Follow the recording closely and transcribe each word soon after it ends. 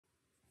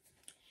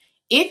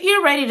If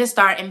you're ready to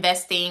start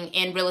investing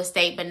in real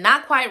estate, but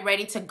not quite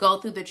ready to go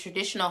through the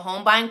traditional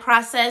home buying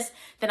process,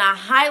 then I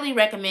highly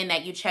recommend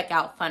that you check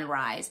out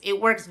Fundrise. It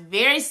works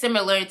very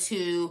similar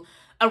to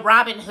a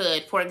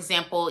Robinhood, for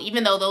example.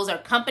 Even though those are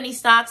company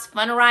stocks,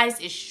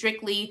 Fundrise is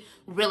strictly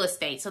real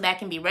estate. So that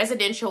can be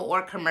residential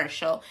or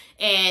commercial.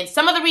 And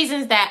some of the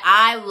reasons that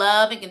I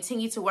love and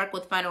continue to work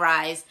with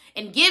Fundrise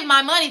and give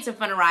my money to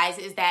Fundrise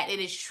is that it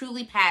is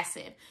truly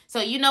passive. So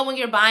when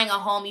you're buying a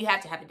home, you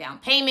have to have a down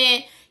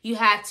payment. You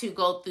have to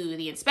go through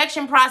the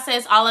inspection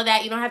process, all of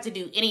that. You don't have to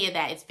do any of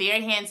that. It's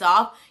very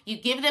hands-off. You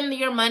give them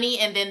your money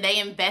and then they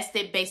invest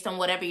it based on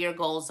whatever your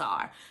goals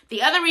are.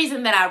 The other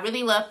reason that I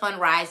really love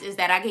Fundrise is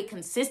that I get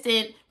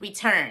consistent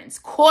returns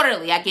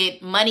quarterly. I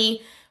get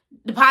money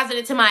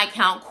deposited to my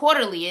account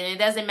quarterly, and it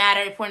doesn't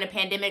matter if we're in a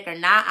pandemic or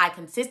not. I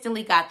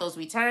consistently got those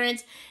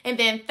returns. And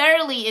then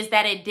thirdly is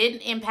that it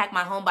didn't impact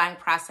my home buying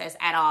process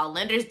at all.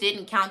 Lenders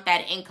didn't count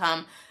that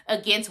income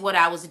against what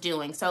I was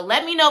doing. So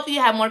let me know if you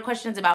have more questions about